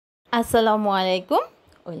আসসালামু আলাইকুম,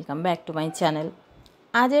 welcome back to my channel.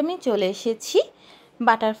 আজ আমি চলে এসেছি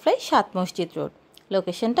বাটারফ্লাই সাতমসজিদ রোড।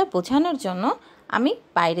 লোকেশনটা বোঝানোর জন্য আমি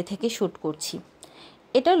বাইরে থেকে শ্যুট করছি।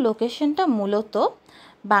 এটার লোকেশনটা মূলত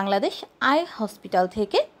বাংলাদেশ আই হসপিটাল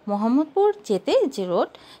থেকে মোহাম্মদপুর যেতে যে রোড,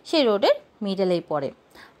 সেই রোডের মিডলেই পড়ে।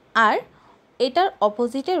 আর এটার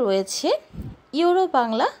অপোজিটে রয়েছে ইউরো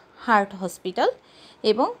বাংলা হার্ট হসপিটাল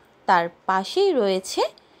এবং তার পাশেই রয়েছে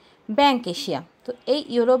ব্যাংক এশিয়া। তো এই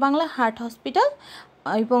ইউরো বাংলা হার্ট হসপিটাল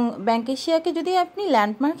এবং ব্যাংক এশিয়াকে যদি আপনি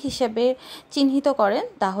ল্যান্ডমার্ক হিসেবে চিহ্নিত করেন,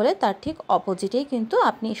 তাহলে তার ঠিক অপোজিটেই কিন্তু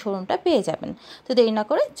আপনি এই শোরুমটা পেয়ে যাবেন। তো দেরি না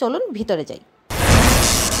করে চলুন ভিতরে যাই।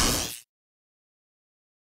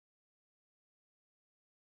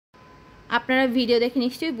 আপনারা ভিডিও দেখে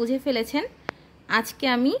নিশ্চয়ই বুঝে ফেলেছেন আজকে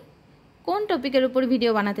আমি কোন টপিকের উপর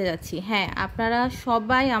ভিডিও বানাতে যাচ্ছি। হ্যাঁ, আপনারা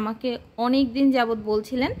সবাই আমাকে অনেক দিন যাবৎ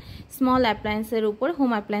বলছিলেন স্মল অ্যাপ্লায়েন্সের উপর,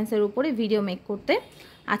 হোম অ্যাপ্লায়েন্সের উপরে ভিডিও মেক করতে।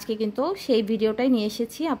 আজকে কিন্তু সেই ভিডিওটাই নিয়ে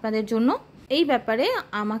এসেছি আপনাদের জন্য। এই ব্যাপারে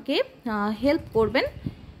আমাকে হেল্প করবেন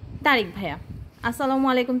তারিক ভাইয়া। আসসালামু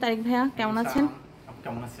আলাইকুম তারিক ভাইয়া, কেমন আছেন?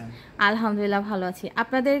 আলহামদুলিল্লাহ ভালো আছি।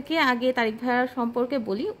 আপনাদেরকে আগে তারিক ভাইয়ার সম্পর্কে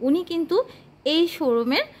বলি। উনি কিন্তু এই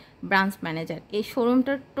শোরুমের ব্রাঞ্চ ম্যানেজার। এই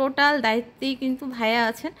শোরুমটার টোটাল দায়িত্বেই কিন্তু ভাইয়া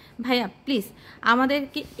আছেন। ভাইয়া প্লিজ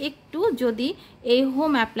আমাদেরকে একটু যদি এই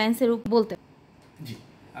হোম অ্যাপ্লায়েন্সের উপর বলতে। জি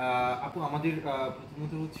আপু, আমাদের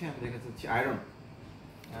প্রথমত হচ্ছে আমি দেখা যাচ্ছি আয়রন,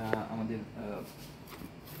 আমাদের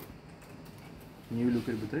নিউ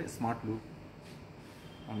লুকের ভিতরে স্মার্ট লুক,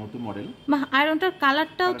 নতুন মডেল। আয়রনটার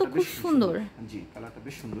কালারটাও তো খুব সুন্দর। জি, কালারটা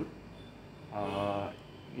বেশ সুন্দর।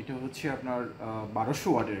 এটা হচ্ছে আপনার 1200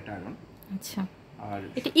 ওয়াটের একটা আয়রন। আচ্ছা, আর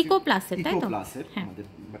এটা ইকো প্লাসের, তাই তো? ইকো প্লাসের, আমাদের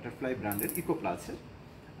বাটারফ্লাই ব্র্যান্ডের ইকো প্লাসের।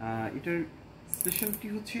 এটার স্পেশালিটি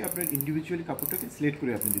হচ্ছে আপনার ইন্ডিভিজুয়ালি কাপড়টাকে সিলেক্ট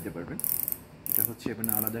করে আপনি দিতে পারবেন। এটা হচ্ছে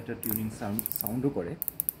আপনার আলাদা একটা টিউনিং সাউন্ডও করে।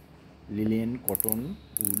 লিলেন, কটন,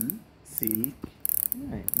 উল, সিল্ক,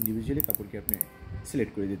 হ্যাঁ, ইন্ডিভিজুয়ালি কাপড়কে আপনি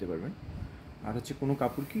সিলেক্ট করে দিতে পারবেন। আর হচ্ছে কোনো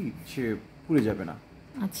কাপড় কি সে পুড়ে যাবে না।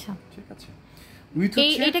 আচ্ছা, ঠিক আছে।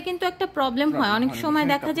 এটা কিন্তু একটা প্রবলেম হয় অনেক সময়,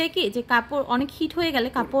 দেখা যায় কি যে কাপড় অনেক হিট হয়ে গেলে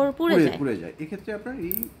কাপড় পুড়ে যায়। এক্ষেত্রে আপনার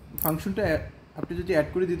এই ফাংশনটা আপনি যদি অ্যাড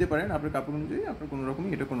করে দিতে পারেন আপনার কাপড় অনুযায়ী, আপনার কোনো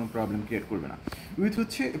রকমই এটা কোনো প্রবলেম ক্রিয়েট করবে না। উইথ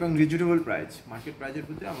হচ্ছে এবং রিজনেবল প্রাইস, মার্কেট প্রাইসের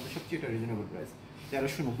ভিতরে আমাদের সবচেয়ে এটা রিজনেবল প্রাইস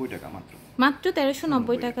 1390 টাকা মাত্র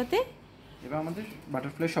 1390 টাকাতে। এবং আমাদের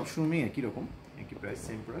বাটারফ্লাই সব সময়ই একই রকম, একই price,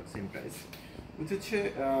 same product same price. হচ্ছে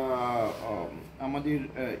আমাদের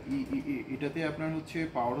এটাতে আপনার হচ্ছে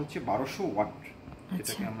পাওয়ার হচ্ছে 1200 ওয়াট,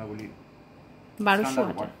 যেটাকে আমরা বলি 1200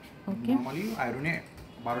 ওয়াট। ওকে, নরমালি আয়রনে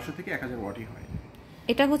 1200 থেকে 1000 ওয়াটই হয়।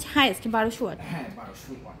 এটা হচ্ছে হাইয়েস্ট 1200 ওয়াট। হ্যাঁ,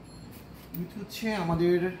 1200 ওয়াট। উইথ হচ্ছে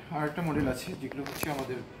আমাদের আরেকটা মডেল আছে যেগুলো হচ্ছে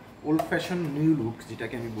আমাদের ওল্ড ফ্যাশন নিউ লুক,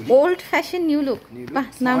 যেটাকে আমি বলি ওল্ড ফ্যাশন নিউ লুক। বাহ,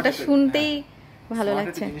 নামটা শুনতেই ভালো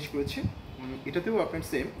লাগছে। জিনিস করেছে এটাতেও আপনার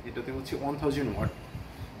সেম, এটাতে হচ্ছে 1000 ওয়াট।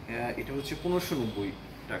 এটা হচ্ছে 1590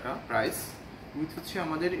 টাকা প্রাইস। উইথ হচ্ছে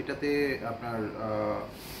আমাদের এটাতে আপনার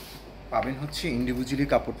পাবেন হচ্ছে ইন্ডিভিজুয়ালি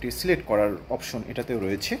কাপড়টি সিলেক্ট করার অপশন এটাতেও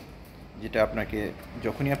রয়েছে, যেটা আপনাকে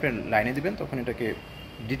যখনই আপনি লাইনে দেবেন তখন এটাকে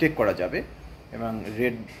ডিটেক্ট করা যাবে এবং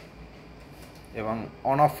রেড এবং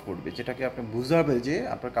অন অফ করবে, যেটাকে আপনি বুঝাবে যে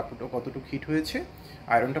আপনার কাপড়টা কতটুকু হিট হয়েছে,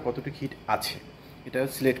 আয়রনটা কতটুকু হিট আছে, এটা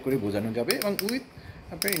সিলেক্ট করে বোঝানো যাবে। এবং উইথ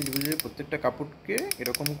আপনার ইন্ডিভিজুয়ালি প্রত্যেকটা কাপড়কে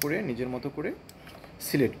এরকম করে নিজের মতো করে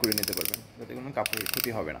সিলেক্ট করে নিতে পারবেন, যাতে কোনো কাপড়ের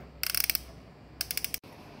ক্ষতি হবে না।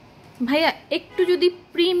 ভাইয়া একটু যদি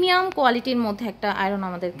প্রিমিয়াম কোয়ালিটির মধ্যে একটা আয়রন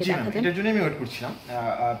আমাদেরকে দেখাতেন। এটার জন্য আমি ওয়েট করছিলাম।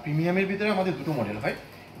 প্রিমিয়ামের ভিতরে আমাদের দুটো মডেল হয়,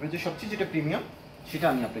 এবার যে সবচেয়ে যেটা প্রিমিয়াম সেটা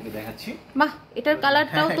আমি আপনাকে দেখাচ্ছি। বাহ, এটার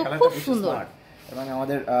কালারটাও তো খুব সুন্দর। এবং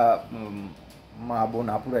আমাদের মা বোন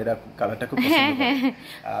আপুরা এরা কালারটা খুব পছন্দ করে,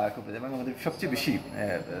 খুব, এবং আমাদের সবচেয়ে বেশি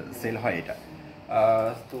সেল হয় এটা।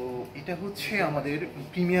 তো এটা হচ্ছে আমাদের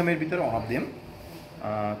প্রিমিয়ামের ভিতরে অন অফ দেম,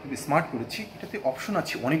 খুবই স্মার্ট করেছি। এটাতে অপশন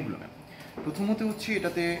আছে অনেকগুলো। ম্যাম, প্রথমত হচ্ছে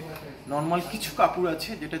এটাতে নর্মাল কিছু কাপড়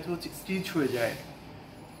আছে যেটাতে হচ্ছে স্টিচ হয়ে যায়,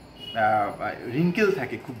 রিঙ্কেল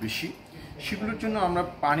থাকে খুব বেশি, সেগুলোর জন্য আমরা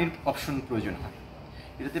পানির অপশন প্রয়োজন হয়।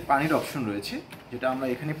 এটাতে পানির অপশন রয়েছে, যেটা আমরা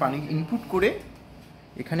এখানে পানি ইনপুট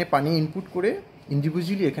করে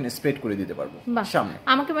ইন্ডিভিজুয়ালি এখানে স্প্রেড করে দিতে পারবো সামনে।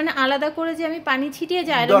 আমাকে মানে আলাদা করে যে আমি পানি ছিটিয়ে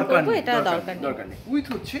যে আয়রন করব, এটা দরকার নেই। উইথ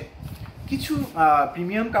হচ্ছে কিছু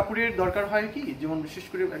প্রিমিয়াম কাপড়ের দরকার হয় কি, যেমন বিশেষ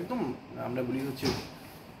করে একদম আমরা বলি হচ্ছে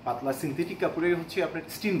পাতলা সিনথেটিক কাপড়ের হচ্ছে আপনার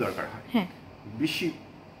স্টিম দরকার হয়, হ্যাঁ, বেশি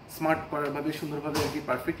স্মার্ট করার ভাবে, সুন্দরভাবে আর কি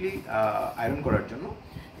পারফেক্টলি আয়রন করার জন্য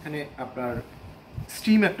এখানে আপনার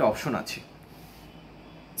স্টিম একটা অপশন আছে,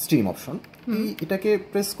 স্টিম অপশন। এটাকে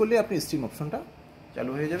প্রেস করলে আপনি স্টিম অপশনটা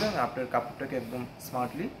চালু হয়ে যাবে, আপনার কাপড়টাকে একদম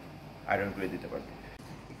স্মার্টলি আয়রন করে দিতে পারবেন।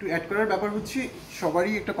 একটু অ্যাড করার ব্যাপার হচ্ছে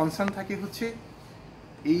সবারই একটা কনসার্ন থাকে হচ্ছে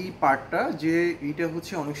এই পার্টটা যে এইটা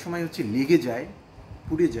হচ্ছে অনেক সময় হচ্ছে লেগে যায়,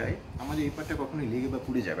 পুড়ে যায়, আমাদের এই পার্টটা কখনোই লেগে বা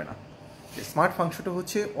পুড়ে যাবে না। স্মার্ট ফাংশনটা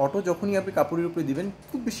হচ্ছে অটো যখনই আপনি কাপড়ের উপরে দিবেন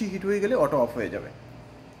খুব বেশি হিট হয়ে গেলে অটো অফ হয়ে যাবে।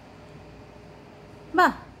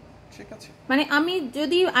 বাহ, ঠিক আছে। মানে আমি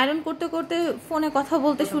যদি আয়রন করতে করতে ফোনে কথা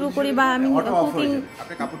বলতে শুরু করি বা আমি কুকিং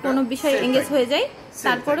কোনো বিষয়ে এঙ্গেজ হয়ে যাই,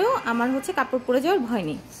 তারপরেও আমার হচ্ছে কাপড় পরে যাওয়ার ভয়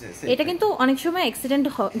নেই। এটা কিন্তু অনেক সময় অ্যাক্সিডেন্ট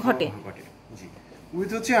ঘটে। জি, উইথ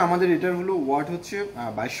হচ্ছে আমাদের এটার হলো ওয়াট হচ্ছে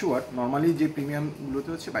 2200 ওয়াট। নর্মালি যে প্রিমিয়ামগুলোতে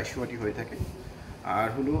হচ্ছে 2200 ওয়াটই হয়ে থাকে। আর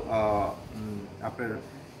হলো আপনার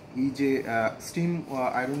এই যে স্টিম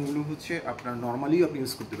আয়রনগুলো হচ্ছে আপনার নর্মালি আপনি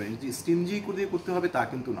ইউজ করতে পারেন। যে স্টিম দিয়ে করতে হবে তা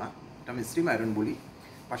কিন্তু না, এটা আমি স্টিম আয়রন বলি।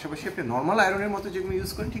 পাশাপাশি আপনি নর্মাল আয়রনের মতো যেগুলো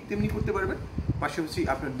ইউজ করেন ঠিক তেমনি করতে পারবেন। পাশাপাশি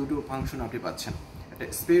আপনার দুটো ফাংশন আপনি পাচ্ছেন, একটা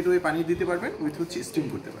স্প্রেড হয়ে পানি দিতে পারবেন, উইথ হচ্ছে স্টিম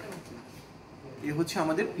করতে পারবেন। এই হচ্ছে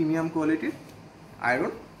আমাদের প্রিমিয়াম কোয়ালিটির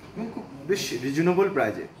আয়রন এবং খুব বেশ রিজনেবল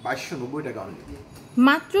প্রাইজে 2290 টাকা অনলি।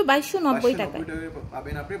 মাত্র 2290 টাকা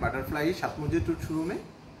পাবেন আপনি বাটারফ্লাই সাতমসজিদ শোরুমে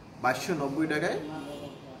 2290 টাকায়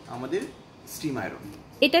আমাদের স্টিম আয়রন।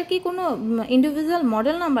 এটার কি কোনো ইন্ডিভিজুয়াল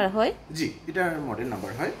মডেল নাম্বার হয়? জি, এটার মডেল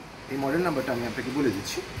নাম্বার হয়। এই মডেল নাম্বারটা আমি আপনাকে বলে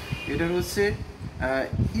দিচ্ছি। এটা হচ্ছে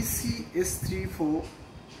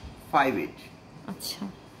ECS3458। আচ্ছা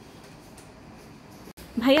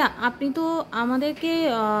ভাইয়া, আপনি তো আমাদেরকে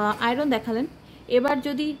আয়রন দেখালেন, এবার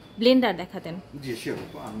যদি ব্লেন্ডার দেখাতেন। জি শিওর,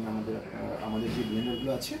 আমি আমাদের যে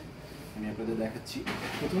ব্লেন্ডারগুলো আছে আমি আপনাদের দেখাচ্ছি।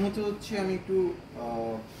 প্রথমত হচ্ছে আমি একটু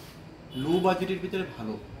লো বাজেটের ভিতরে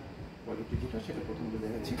ভালো কোয়ালিটি যেটা সেটা প্রথমত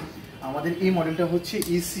দেখাচ্ছি। আমাদের এই মডেলটা হচ্ছে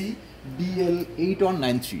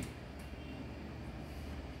ECDL8193।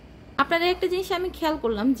 আপনাদের একটা জিনিস আমি খেয়াল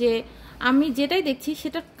করলাম যে আমি যেটাই দেখছি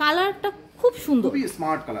সেটার কালারটা খুব সুন্দর, খুবই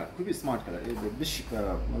স্মার্ট কালার, খুবই স্মার্ট কালার, বেশ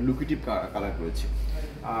লুকেটিভ কালার রয়েছে।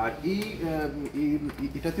 আর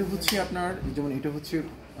এটাতে হচ্ছে আপনার যেমন এটা হচ্ছে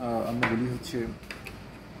আমরা বলি হচ্ছে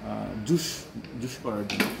জুস করার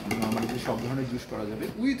জন্য, আমাদের সব ধরনের জুস করা যাবে।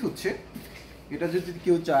 উইথ হচ্ছে এটা যদি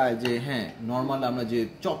কেউ চায় যে হ্যাঁ নর্মাল আমরা যে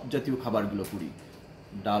চপ জাতীয় খাবারগুলো করি,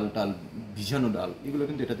 ডাল ভিজানো ডাল, এগুলো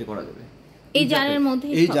কিন্তু এটাতে করা যাবে। এই জারের মধ্যে,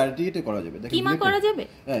 এই জারটি এটা করা যাবে। কিমা করা যাবে।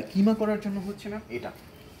 হ্যাঁ, কিমা করার জন্য হচ্ছে না এটা,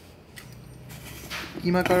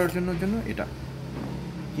 কিমা করার জন্য এটা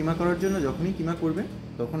কিমা করার জন্য যখনই কিমা করবেন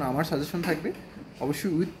তখন আমার সাজেশন থাকবে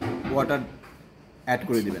অবশ্যই উইথ ওয়াটার অ্যাড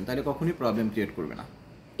করে দিবেন, তাহলে কখনোই প্রবলেম ক্রিয়েট করবে না।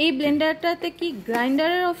 এই ব্লেন্ডারটাতে কি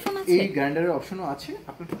গ্রাইন্ডারের অপশন আছে? এই গ্রাইন্ডারের অপশনও আছে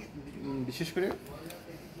আপনার, বিশেষ করে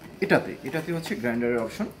এটাতে হচ্ছে গ্রাইন্ডারের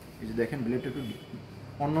অপশন। এই যে দেখেন ব্লেডটা একটু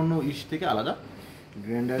অন্যান্য থেকে আলাদা,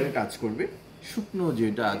 গ্রাইন্ডারে কাজ করবে। শুকনো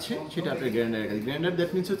যেটা আছে সেটা আপনার গ্রাইন্ডারের কাজ। গ্রাইন্ডার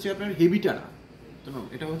দ্যাট মিনস হচ্ছে আপনার হেভিটা না, তো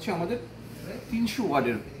এটা হচ্ছে আমাদের 300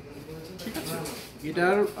 ওয়াটের। ঠিক আছে,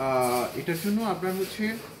 এটার জন্য আপনার হচ্ছে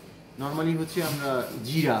নর্মালি হচ্ছে আমরা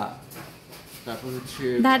জিরা, তারপর হচ্ছে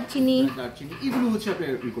দারচিনি এগুলো হচ্ছে আপনি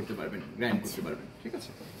করতে পারবেন, গ্রাইন্ড করতে পারবেন। ঠিক আছে,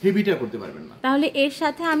 হেভিটা করতে পারবেন না। তাহলে এর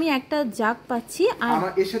সাথে আমি একটা জাগ পাচ্ছি, আর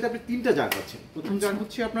আমার এর সাথে আপনি 3টা জাগ পাচ্ছেন। প্রথম জাগ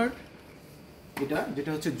হচ্ছে আপনার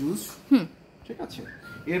যেটা হচ্ছে জুস। ঠিক আছে,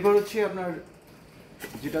 এরপর হচ্ছে আপনার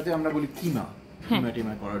যেটাতে আমরা বলি কিমা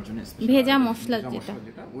করার জন্য ভেজা মশলা,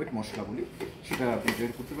 যেটা ওয়েট মশলা বলি, সেটা আপনি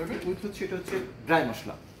তৈরি করতে পারবেন। উইথ হচ্ছে এটা হচ্ছে ড্রাই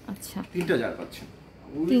মশলা। আচ্ছা, 3টা জার পাচ্ছেন।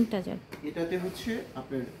 3টা জার। এটাতে হচ্ছে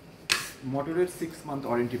আপনার মোটরের 6 মান্থ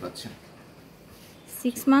ওয়ারেন্টি পাচ্ছেন।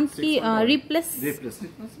 6 মান্থ কি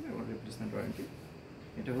রিপ্লেসমেন্ট ওয়ারেন্টি।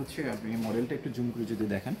 এটা হচ্ছে আপনি মডেলটা একটু জুম করে যদি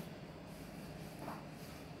দেখেন,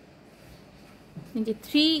 এই যে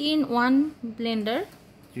 3-in-1 ব্লেন্ডার,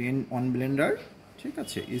 3-in-1 ব্লেন্ডার। ঠিক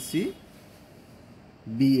আছে,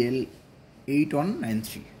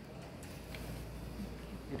 ECBL8193।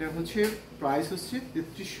 এটা হচ্ছে প্রাইস হচ্ছে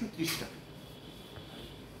 3330 টাকা।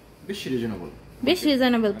 বেশ রিজনেবল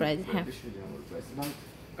প্রাইস। হ্যাঁ, বেশ রিজনেবল প্রাইস এবং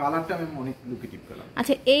কালারটা আমি অনেক লুকেটিভ কালার।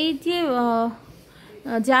 আচ্ছা, এই যে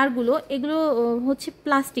জারগুলো এগুলো হচ্ছে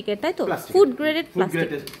প্লাস্টিকের, তাই তো? ফুড গ্রেডেড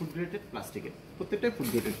প্লাস্টিকের, প্রত্যেকটাই ফুড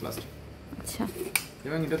গ্রেডেড প্লাস্টিক। আচ্ছা,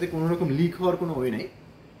 এবং এটাতে কোনো রকম লিক হওয়ার কোনো ওয়ে নাই,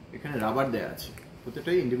 এখানে রাবার দেয়া আছে,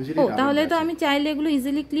 প্রত্যেকটাই ইন্ডিভিজুয়ালি রাবার। তাহলে তো আমি চাইলে এগুলো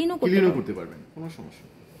ইজিলি ক্লিনও করতে পারবেন, কোনো সমস্যা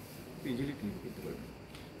নেই, ইজিলি ক্লিন করতে পারবেন।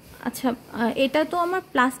 আচ্ছা, এটা তো আমার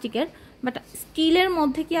প্লাস্টিকের, বাট স্টিলের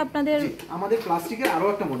মধ্যে কি আপনাদের? আমাদের প্লাস্টিকের আরো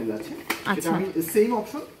একটা মডেল আছে, সেটা আমি সেম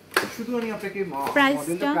অপশন, শুধু আমি আপনাকে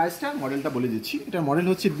মডেলটা বলে দিচ্ছি। এটা মডেল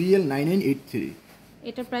হচ্ছে BL9983।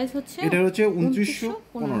 এটা প্রাইস হচ্ছে, এটা হচ্ছে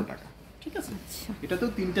 2915 টাকা। ঠিক আছে, এটা তো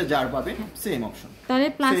 3টা জার পাবে, সেম অপশন। তাহলে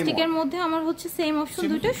প্লাস্টিকের মধ্যে আমার হচ্ছে সেম অপশন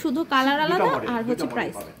দুটো, শুধু কালার আলাদা আর হচ্ছে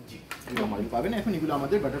প্রাইস। জি, দুটো মডেল পাবেন। এখন এগুলো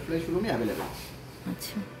আমাদের বাটারফ্লাই শোরুমে अवेलेबल।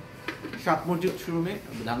 আচ্ছা, সাতমসজিদ শোরুমে,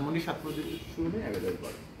 ধানমন্ডি সাতমসজিদ শোরুমে अवेलेबल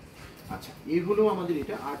পাবেন। আচ্ছা, এই হলো আমাদের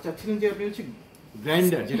এটা। আর চাচ্ছিলেন যে আপনি হচ্ছে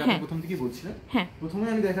গ্রাইন্ডার, যেটা আমি প্রথম থেকেই বলছিলাম। হ্যাঁ, প্রথমে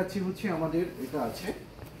আমি দেখাচ্ছি হচ্ছে আমাদের এটা আছে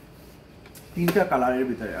তিনটা কালারের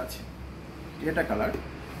ভিতরে আছে। এটা কালার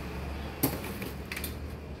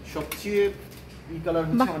সবচেয়ে এই কালার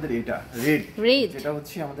হচ্ছে আমাদের এটা রেড, যেটা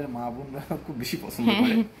হচ্ছে আমাদের মা বোনরা খুব বেশি পছন্দ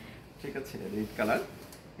করে। ঠিক আছে, রেড কালার।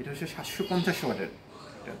 এটা হচ্ছে 750 ওয়াটের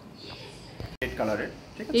রেড কালারের।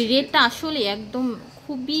 ঠিক আছে, এই রেডটা আসলে একদম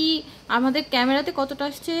খুবই আমাদের ক্যামেরাতে কতটা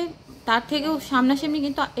আসছে তার থেকেও সামনাসামনি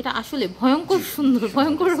কিন্তু এটা আসলে ভয়ঙ্কর সুন্দর,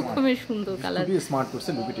 ভয়ঙ্কর রকমের সুন্দর কালার, খুবই স্মার্ট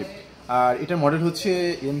করছে লুকেটিভ। আর এটার মডেল হচ্ছে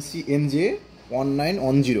NJ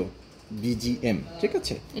 1910 BGM। ঠিক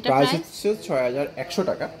আছে, প্রাইস হচ্ছে 6100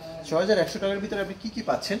 টাকা। 6100 টাকার ভিতরে আপনি কি কি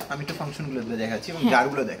পাচ্ছেন আমি একটু ফাংশনগুলো দেখাচ্ছি এবং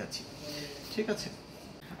জারগুলো দেখাচ্ছি। ঠিক আছে,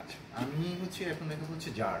 আচ্ছা আমি হচ্ছে এখন দেখাবো হচ্ছে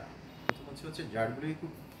জার। প্রথম হচ্ছে জারগুলোই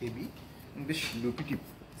খুব হেভি, বেশ লুকেটিভ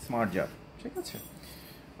স্মার্ট জার। ঠিক আছে,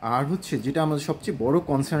 আর হচ্ছে যেটা আমাদের সবচেয়ে বড়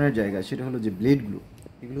কনসার্নের জায়গা সেটা হলো যে ব্লেডগুলো,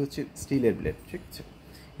 এগুলো হচ্ছে স্টিলের ব্লেড। ঠিক আছে,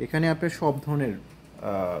 এখানে আপনার সব ধরনের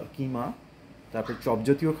কিমা, তারপর চপ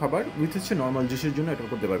জাতীয় খাবার উইথ হচ্ছে নর্মাল জুসের জন্য এটা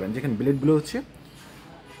করতে পারবেন। যেখানে ব্লেডগুলো হচ্ছে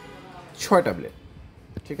 6টা ব্লেড।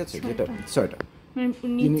 ঠিক আছে, যেটা 6টা,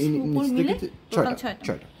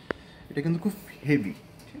 ছয়টা। এটা কিন্তু খুব হেভি।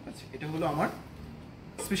 ঠিক আছে, এটা হলো আমার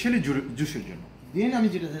স্পেশালি জুসের জন্য। দেন আমি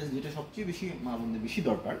যেটা সবচেয়ে বেশি মা বোনদের বেশি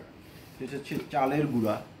দরকার সেটা হচ্ছে চালের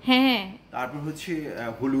গুঁড়া, হ্যাঁ, তারপর হচ্ছে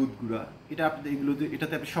হলুদ গুঁড়া। এটা আপনি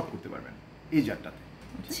এটাতে আপনি সব করতে পারবেন এই জারটাতে।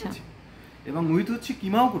 ঠিক আছে, এবং উইথ হচ্ছে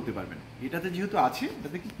কিমাও করতে পারবেন। এটাতে যেহেতু আছে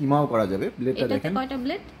এটাতে কি কিমাও করা যাবে। ব্লেডটা দেখেন, কয়টা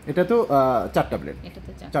ব্লেড? এটা তো 4টা ব্লেড,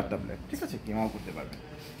 এটাতে 4টা ব্লেড। ঠিক আছে, কিমাও করতে পারবেন।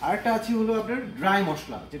 আরেকটা আছে হলো আপনার ড্রাই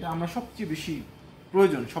মশলা, যেটা আমরা সবচেয়ে বেশি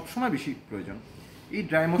প্রয়োজন, সবসময় বেশি প্রয়োজন। এই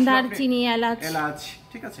ড্রাই মশলা, দারচিনি, এলাচ।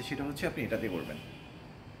 ঠিক আছে, সেটা হচ্ছে আপনি এটাতে করবেন।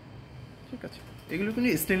 ঠিক আছে, এগুলো কিন্তু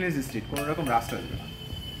স্টেনলেস স্টিল, কোনো রকম রাস্ট আসবে না।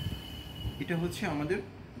 এটা হচ্ছে আমাদের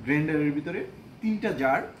গ্রাইন্ডারের ভিতরে 3টা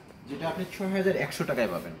জার, যেটা আপনি 6100 টাকায়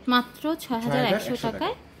পাবেন, মাত্র 6100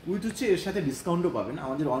 টাকায়। উইথ হচ্ছে এর সাথে ডিসকাউন্টও পাবেন।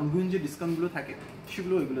 আমাদের অনগোয়িং যে ডিসকাউন্টগুলো থাকে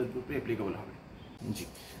সেগুলো এগুলোর উপরে অ্যাপ্লিকেবল হবে। জি,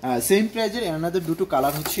 সেম প্রাইজের অ্যানাদার দুটো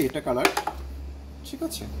কালার হচ্ছে এটা কালার। ঠিক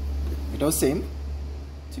আছে, এটাও সেম।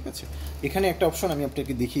 ঠিক আছে, এখানে একটা অপশন আমি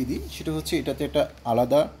আপনাকে দেখিয়ে দিই, সেটা হচ্ছে এটাতে একটা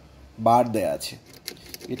আলাদা বার দেয়া আছে।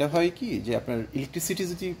 এটা হয় কি যে আপনার ইলেকট্রিসিটি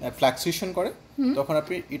যদি ফ্লাকচুয়েশন করে তখন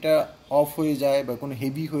আপনি এটা অফ হয়ে যায় বা কোনো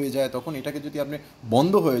হেভি হয়ে যায়, তখন এটাকে যদি আপনি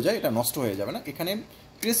বন্ধ হয়ে যায় এটা নষ্ট হয়ে যাবে না। এখানে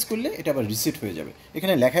প্রেস করলে এটা আবার রিসেট হয়ে যাবে।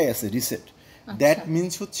 এখানে লেখাই আছে রিসেট। দ্যাট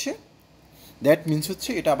মিনস হচ্ছে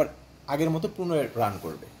এটা আবার আগের মতো পুনরায় রান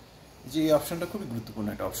করবে। যে এই অপশনটা খুবই গুরুত্বপূর্ণ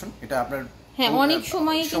একটা অপশন। এটা আপনার অনেক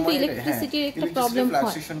সময় কিন্তু ইলেকট্রিসিটির একটা প্রবলেম হয়,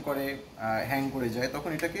 ফ্লাকচুয়েশন করে, হ্যাং করে যায়, তখন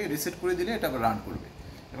এটাকে রিসেট করে দিলে এটা আবার রান করবে।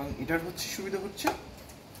 এবং এটার হচ্ছে সুবিধা হচ্ছে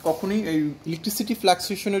কখনোই এই ইলেকট্রিসিটি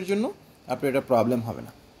ফ্লাকচুয়েশনের জন্য আপনার এটা প্রবলেম হবে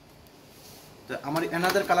না। তো আমার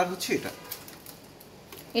অ্যানাদার কালার হচ্ছে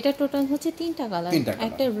এটা টোটাল হচ্ছে 3টা কালার,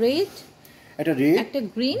 একটা রেড, একটা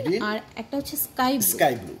গ্রিন আর একটা হচ্ছে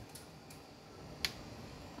sky blue.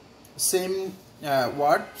 Same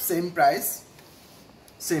word, same price,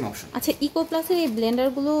 same option. আচ্ছা, ইকো প্লাসের এই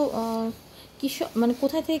ব্লেন্ডারগুলো কি মানে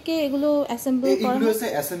কোথা থেকে এগুলো অ্যাসেম্বল করা হয়? এগুলো হচ্ছে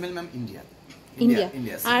অ্যাসেম্বল ম্যাম ইন্ডিয়া।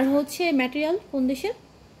 আর হচ্ছে ম্যাটেরিয়াল কোন দেশের?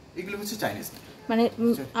 এগুলো হচ্ছে চাইনিজ। মানে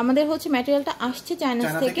আমাদের হচ্ছে ম্যাটেরিয়ালটা আসছে চায়না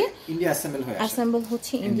থেকে, ইন্ডিয়া অ্যাসেম্বল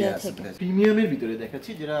হচ্ছে ইন্ডিয়া থেকে। প্রিমিয়ামের ভিতরে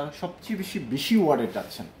দেখাচ্ছি যেটা সবচেয়ে বেশি ওয়ার্ডের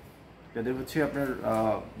চাচ্ছেন, যাদের হচ্ছে আপনার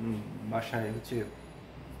বাসায় হচ্ছে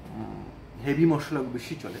হেভি মশলা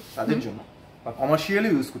বেশি চলে তাদের জন্য, বা কমার্শিয়ালি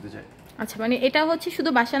ইউজ করতে চায়। আচ্ছা, মানে এটা হচ্ছে শুধু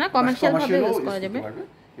বাসা না, কমার্শিয়াল ভাবে ইউজ করা যাবে।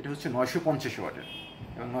 এটা হচ্ছে 950 ওয়াটের,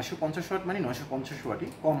 এবং 950 ওয়াট মানে 950 ওয়াটই,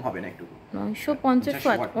 কম হবে না একটু। 950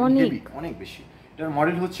 ওয়াট অনেক বেশি। এটার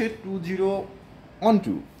মডেল হচ্ছে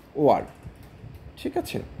 2012 ওয়ার। ঠিক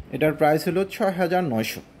আছে, এটার প্রাইস হলো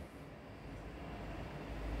 6900।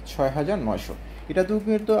 এটাতেও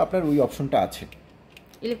কিন্তু আপনার ওই অপশনটা আছে,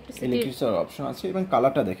 ইলেকট্রিসিটির অপশন আছে। এবং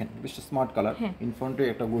কালারটা দেখেন, বেশ স্মার্ট কালার। ইনফ্রন্টে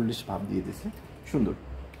একটা গোল্ডিশ ভাব দিয়ে দিয়েছে, সুন্দর।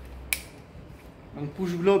 এবং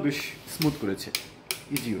পুশগুলো বেশ স্মুথ করেছে,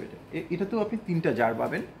 ইজি ওয়েতে। এটাতেও আপনি 3টা জার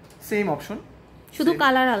পাবেন, সেম অপশন, শুধু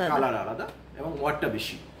কালার আলাদা এবং ওয়াটটা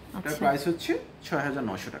বেশি। এটার প্রাইস হচ্ছে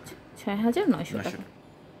 6900 টাকা। 6900 টাকা।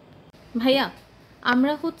 ভাইয়া,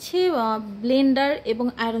 আমরা হচ্ছে ব্লেন্ডার এবং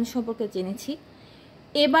আয়রন সম্পর্কে জেনেছি,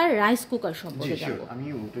 এবার রাইস কুকার সম্পর্কে জানবো। আমি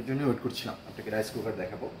ওটার জন্য ওয়েট করছিলাম, আপনাকে রাইস কুকার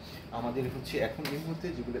দেখাবো। আমাদের হচ্ছে এখন এই মুহূর্তে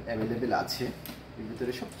যেগুলো অ্যাভেলেবেল আছে এর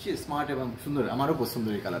ভিতরে সবচেয়ে স্মার্ট এবং সুন্দর, আমারও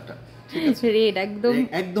পছন্দের এই কালারটা। ঠিক আছে, রেড,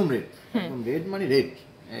 একদম রেড মানে রেড,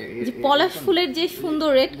 যে পলাশ ফুলের যে সুন্দর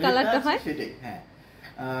রেড কালারটা হয় সেটাই। হ্যাঁ,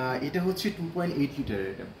 এটা হচ্ছে 2.8 লিটারের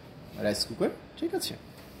এটা রাইস কুকার। ঠিক আছে,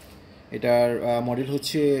 এটার মডেল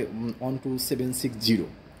হচ্ছে 12760।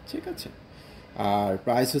 ঠিক আছে, আর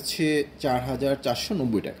প্রাইস হচ্ছে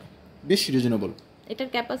 4490 টাকা, বেশ রিজনেবল। এটার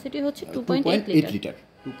ক্যাপাসিটি হচ্ছে 2.8 লিটার।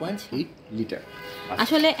 2.8 লিটার।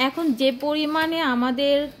 আসলে এখন যে পরিমাণে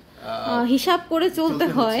আমাদের হিসাব করে চলতে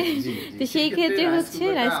হয়, তো সেই ক্ষেত্রে হচ্ছে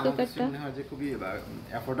রাইস কুকারটা মনে হয় যে খুবই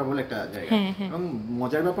অ্যাফোর্ডেবল একটা জায়গা। এবং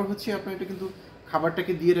মজার ব্যাপার হচ্ছে আপনার এটা কিন্তু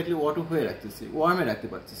খাবারটাকে দিয়ে রাখলে অটো হয়ে রাখতেছে, ওয়ার্মে রাখতে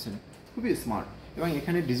পারতেছেন, খুবই স্মার্ট। এবং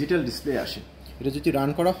এখানে ডিজিটাল ডিসপ্লে আসে, এটা যদি রান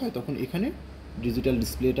করা হয় তখন এখানে ডিজিটাল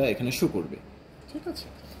ডিসপ্লেটা এখানে শো করবে, ঠিক আছে।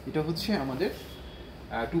 এটা হচ্ছে আমাদের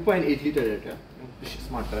 2.8 লিটারের, এটা বেশ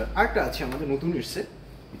স্মার্ট কালার। আরেকটা আছে আমাদের নতুন এসেছে,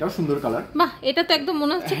 এটাও সুন্দর কালার। বাহ, এটা তো একদম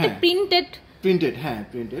মনে হচ্ছে একটা প্রিন্টেড। হ্যাঁ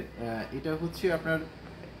প্রিন্টেড। এটা হচ্ছে আপনার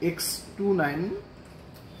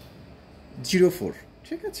X2904,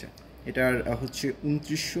 ঠিক আছে। এটার হচ্ছে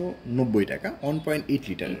 2990 টাকা, 1.8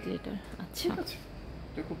 লিটার। আচ্ছা, ঠিক আছে,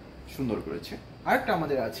 এটা খুব সুন্দর করেছে। আরেকটা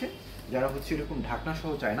আমাদের আছে যারা হচ্ছে এরকম ঢাকনা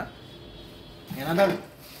সহ চায় না, অ্যানাদার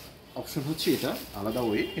অপশন হচ্ছে এটা আলাদা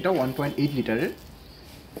ওয়ে। এটা 1.8 লিটারের,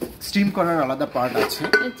 স্টিম করার আলাদা পার্ট আছে,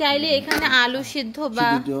 চাইলে এখানে আলু সিদ্ধ বা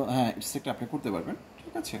হ্যাঁ সেটা আপনি করতে পারবেন,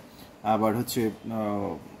 ঠিক আছে। আবার হচ্ছে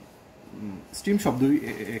স্টিম শব্দই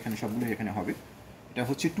এখানে সবগুলো এখানে হবে। এটা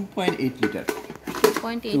হচ্ছে 2.8 লিটার,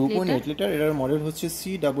 2.8 লিটার। এটার মডেল হচ্ছে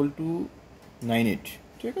C2298,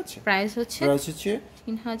 ঠিক আছে। প্রাইস হচ্ছে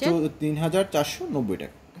 3490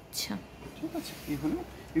 টাকা। আচ্ছা, ঠিক আছে।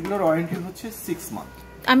 এগুলোর ওয়ারেন্টি হচ্ছে 6 মান্থ।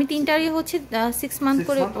 আমি তিনটারই হচ্ছে 6 মান্থ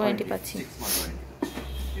করে ওয়ারেন্টি পাচ্ছি।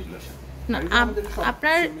 না,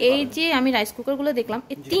 আপনার এই যে আমি রাইস কুকারগুলো দেখলাম,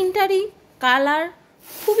 এই তিনটারই কালার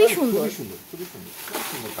খুবই সুন্দর, খুবই সুন্দর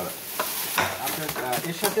কালার। আপনার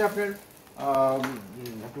এর সাথে আপনার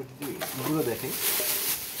গুলো দেখেন,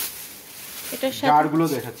 এটার সাথে জারগুলো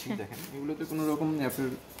দেখাচ্ছি, দেখেন এগুলোতে কোনো রকম আপনার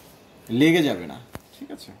লেগে যাবে না, ঠিক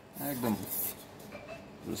আছে, একদম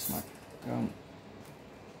স্মার্ট। এবং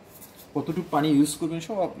কতটুকু পানি ইউজ করবেন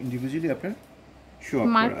সব ইন্ডিভিজুয়ালি আপনার শো আপ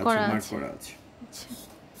করা আছে। আচ্ছা,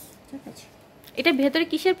 ঠিক আছে। এটা ভেতরে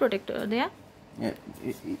কিসের প্রোটেক্টর দেয়া?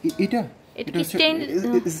 এটা কি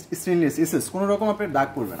স্টেনলেস এসএস, কোনো রকম আপনার দাগ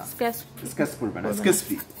পড়বে না, স্ক্র্যাচ পড়বে না, স্ক্র্যাচ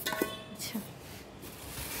ফ্রি। আচ্ছা,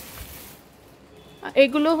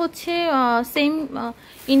 এগুলো হচ্ছে সেম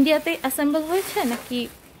ইন্ডিয়াতে অ্যাসেম্বল হয়েছে নাকি?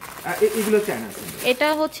 এগুলো চায়না। এটা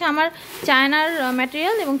হচ্ছে আমার চায়নার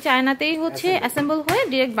ম্যাটেরিয়াল এবং চায়নাতেই হচ্ছে অ্যাসেম্বল হয়ে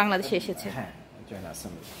ডিরেক্ট বাংলাদেশে এসেছে। হ্যাঁ, চায়না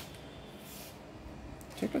অ্যাসেম্বল,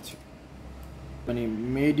 ঠিক আছে। মানে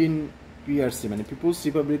মেড ইন পিআরসি, মানে পিপলস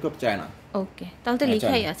রিপাবলিক অফ চায়না। ওকে, তাহলে তো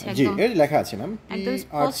লেখাই আছে জি, একদম। এর লেখা আছে ম্যাম, একদম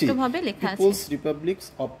স্পষ্টভাবে লেখা আছে people's রিপাবলিকস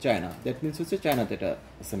of China. That means হচ্ছে চায়নাতে এটা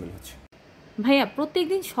অ্যাসেম্বল হচ্ছে। ভাইয়া,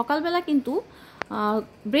 প্রত্যেকদিন সকালবেলা কিন্তু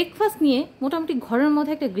ব্রেকফাস্ট নিয়ে মোটামুটি ঘরের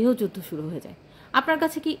মধ্যে একটা গৃহযুদ্ধ শুরু হয়ে যায়। আপনার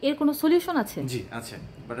কাছে কি এর কোনো সলিউশন আছে? জি আছে,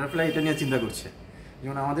 বাটারফ্লাই এটা নিয়ে চিন্তা করছে।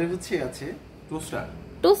 যেমন আমাদের হচ্ছে আছে টোস্টার।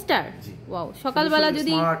 জি, ওয়াও, সকালবেলা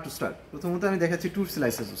যদি স্মার্ট টোস্টার। প্রথমত আমি দেখাচ্ছি 2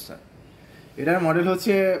 স্লাইসের টোস্টার। এটার মডেল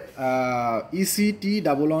হচ্ছে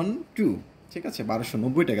ECT112, ঠিক আছে,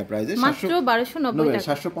 1290 টাকা প্রাইসে, মাত্র 1290 টাকা,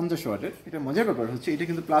 750 ওয়াটের। এটা মজার ব্যাপার হচ্ছে এটা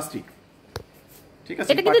কিন্তু প্লাস্টিক, ঠিক আছে।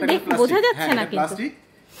 এটা কিন্তু দেখে বোঝা যাচ্ছে না, কিন্তু প্লাস্টিক।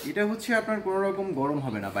 এটা হচ্ছে আপনার কোনো রকম গরম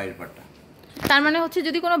হবে না বাইরের পার্টটা, তার মানে হচ্ছে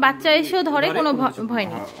যদি কোনো বাচ্চা এসেও ধরে কোনো ভয়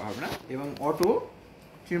নেই হবে না। এবং অটো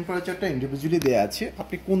টেম্পারেচারটা ইন্ডিভিজুয়ালি দেয়া আছে,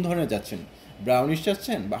 আপনি কোন ধরনের চাচ্ছেন, ব্রাউনিশ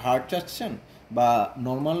চাচ্ছেন বা হার্ড চাচ্ছেন বা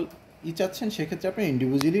নর্মাল চাচ্ছেন, সেক্ষেত্রে আপনি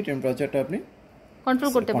ইন্ডিভিজুয়ালি টেম্পারেচারটা আপনি কন্ট্রোল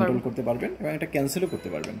করতে পারবেন এবং এটা ক্যান্সেলও করতে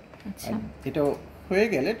পারবেন। এটা হয়ে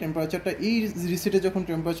গেলে টেম্পারেচারটা এই রিসেটে যখন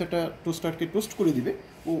টেম্পারেচারটা টোস্টারকে টোস্ট করে দিবে,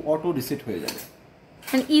 ও অটো রিসেট হয়ে যাবে,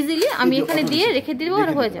 মানে ইজিলি আমি এখানে দিয়ে রেখে দিব আর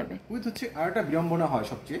হয়ে যাবে। উইথ হচ্ছে আরেকটা বিড়ম্বনা হয়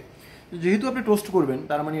সবচেয়ে, যেহেতু আপনি টোস্ট করবেন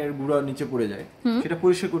তার মানে এর গুঁড়া নিচে পড়ে যায়, সেটা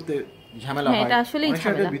পরিষ্কার করতে ঝামেলা হয়। এটা আসলেই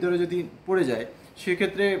ঝামেলা, ভিতরে যদি পড়ে যায়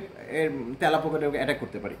সেক্ষেত্রে এর তেলাপোকাটাকে অ্যাটাক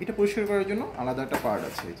করতে পারে। এটা পরিষ্কার করার জন্য আলাদা একটা পার্ট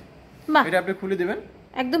আছে, এই যে এটা আপনি খুলে দিবেন,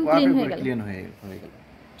 একদম ক্লিন হয়ে গেল,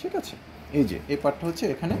 ঠিক আছে। এই যে এই পার্টটা হচ্ছে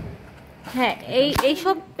এখানে, হ্যাঁ, এই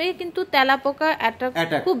সবে কিন্তু তেলাপোকা অ্যাটাক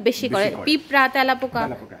খুব বেশি করে, পিঁপড়া, তেলাপোকা।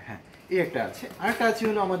 হ্যাঁ, এই একটা আছে। আরেকটা আছে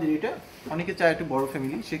হলো আমাদের এটা, অনেকে চায় একটু বড়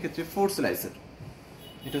ফ্যামিলি, সেক্ষেত্রে 4 স্লাইসের।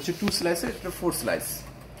 এটা হচ্ছে 2 স্লাইসের, এটা 4 স্লাইস,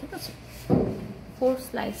 ঠিক আছে, 4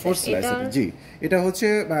 স্লাইসের। জি, এটা হচ্ছে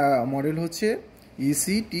মডেল হচ্ছে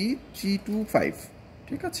ECT325,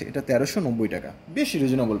 ঠিক আছে। এটা 1390 টাকা, বেশি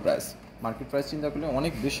রিজনেবল প্রাইস, মার্কেট প্রাইস চিন্তা করলে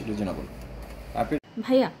অনেক বেশি রিজনেবল।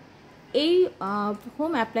 ভাইয়া, এই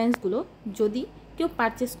হোম অ্যাপ্লায়েন্সগুলো যদি কেউ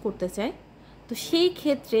পারচেস করতে চায়, তো সেই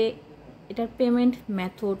ক্ষেত্রে এটার পেমেন্ট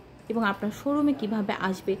মেথড এবং আপনার শোরুমে কিভাবে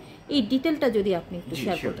আসবে, এই ডিটেলটা যদি আপনি একটু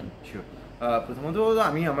শেয়ার করতেন। প্রথমত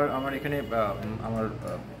আমি আমার এখানে আমার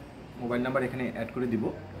মোবাইল নাম্বার এখানে অ্যাড করে দিব,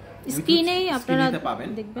 স্ক্রিনেই আপনারা পাবেন।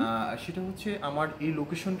 সেটা হচ্ছে আমার এই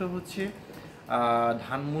লোকেশনটা হচ্ছে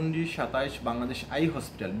Dhanmondi 27 Bangladesh eye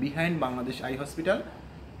hospital, behind Bangladesh eye hospital,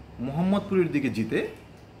 মোহাম্মদপুরের দিকে যেতে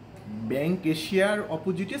ব্যাংক এশিয়ার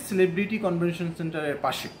অপোজিটে সেলিব্রিটি কনভেনশন সেন্টারের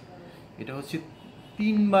পাশে। এটা হচ্ছে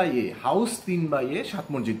 3/A, house 3/A,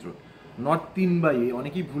 Satmasjid road, not 3/A।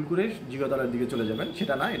 অনেকেই ভুল করে জিগাতলার দিকে চলে যাবেন,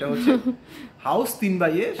 সেটা না, এটা হচ্ছে হাউস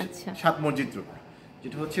 3/A, সাতমসজিদ রোড,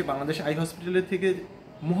 যেটা হচ্ছে বাংলাদেশ আই হসপিটালের থেকে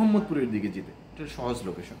মোহাম্মদপুরের দিকে যেতে, এটা সহজ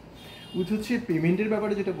লোকেশন। উইথ হচ্ছে পেমেন্টের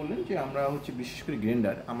ব্যাপারে যেটা বললেন যে আমরা হচ্ছে বিশেষ করে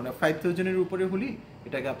গ্রেন্ডার, আমরা 5000-এর উপরে হলে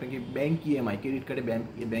এটাকে আপনাকে ব্যাংক ইএমআই, ক্রেডিট কার্ডে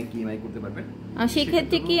ব্যাংক ইএমআই করতে পারবেন। সেই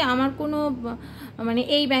ক্ষেত্রে কি আমার কোনো মানে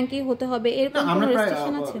এই ব্যাংকেই হতে হবে এরকম কোনো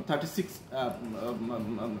রেস্ট্রিকশন আছে? 25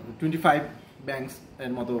 ব্যাংকস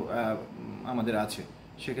এর মতো আমাদের আছে।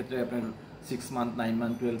 সেক্ষেত্রে আপনার 6 মান্থ, 9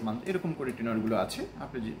 মান্থ, 12 মান্থ এরকম করে টেনরগুলো আছে,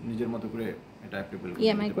 আপনি নিজের মতো করে এটা অ্যাপ্লিকেবল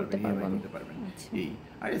করতে পারবেন। এই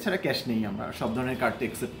আর এছাড়া ক্যাশ নেই, আমরা সব ধরনের কার্ডে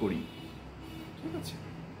অ্যাকসেপ্ট করি, ঠিক আছে।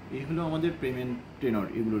 এই হলো আমাদের পেমেন্ট টেনর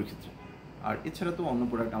এগুলোর ক্ষেত্রে। আর এছাড়া তো অন্য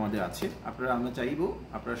প্রোডাক্ট আমাদের আছে, আমরা চাইবো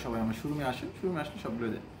আপনারা সবাই আমার শোরুমে আসেন, শোরুমে আসলে সবগুলো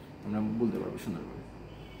আমরা বলতে পারবো সুন্দরভাবে।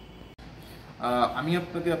 আমি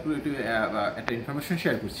আপনাকে একটু একটা ইনফরমেশন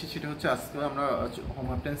শেয়ার করছি, সেটা হচ্ছে আজকে আমরা হোম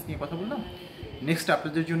অ্যাপ্লায়েন্স নিয়ে কথা বললাম। নেক্সট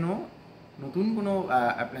আপনাদের জন্য নতুন কোনো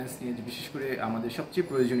অ্যাপ্লায়েন্স নিয়ে, বিশেষ করে আমাদের সবচেয়ে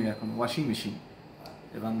প্রয়োজনীয় এখন ওয়াশিং মেশিন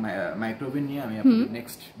এবং মাইক্রোওভেন নিয়ে আমি আপনাদের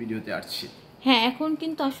নেক্সট ভিডিওতে আসছি। হ্যাঁ, এখন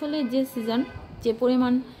কিন্তু আসলে যে সিজন, যে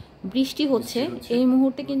পরিমাণ বৃষ্টি হচ্ছে এই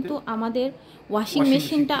মুহূর্তে কিন্তু আমাদের ওয়াশিং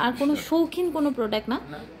মেশিনটা আর কোনো শৌখিন কোনো প্রোডাক্ট না,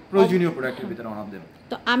 প্রয়োজনীয় প্রোডাক্টের ভিতরে ওয়ান অফ দেম।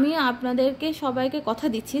 তো আমি আপনাদেরকে সবাইকে কথা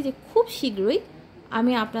দিচ্ছি যে খুব শীঘ্রই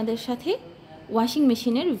আমি আপনাদের সাথে ওয়াশিং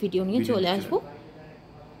মেশিনের ভিডিও নিয়ে চলে আসব।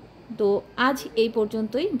 তো আজ এই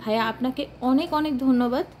পর্যন্তই। ভাইয়া আপনাকে অনেক অনেক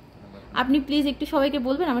ধন্যবাদ। আপনি প্লিজ একটু সবাইকে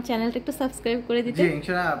বলবেন আমার চ্যানেলটা একটু সাবস্ক্রাইব করে দিতে। জি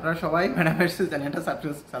ইনশাআল্লাহ, আপনারা সবাই ম্যাডামের চ্যানেলটা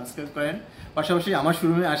সাবস্ক্রাইব করেন, পাশাপাশি আমার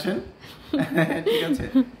শোরুমে আসেন, ঠিক আছে,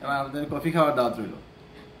 এবং আপনাদের কফি খাওয়ার দাওয়াত রইল।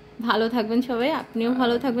 ভালো থাকবেন সবাই, আপনিও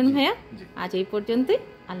ভালো থাকবেন ভাইয়া। আজ এই পর্যন্তই,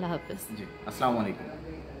 আল্লাহ হাফেজ। জি, আসসালামু আলাইকুম।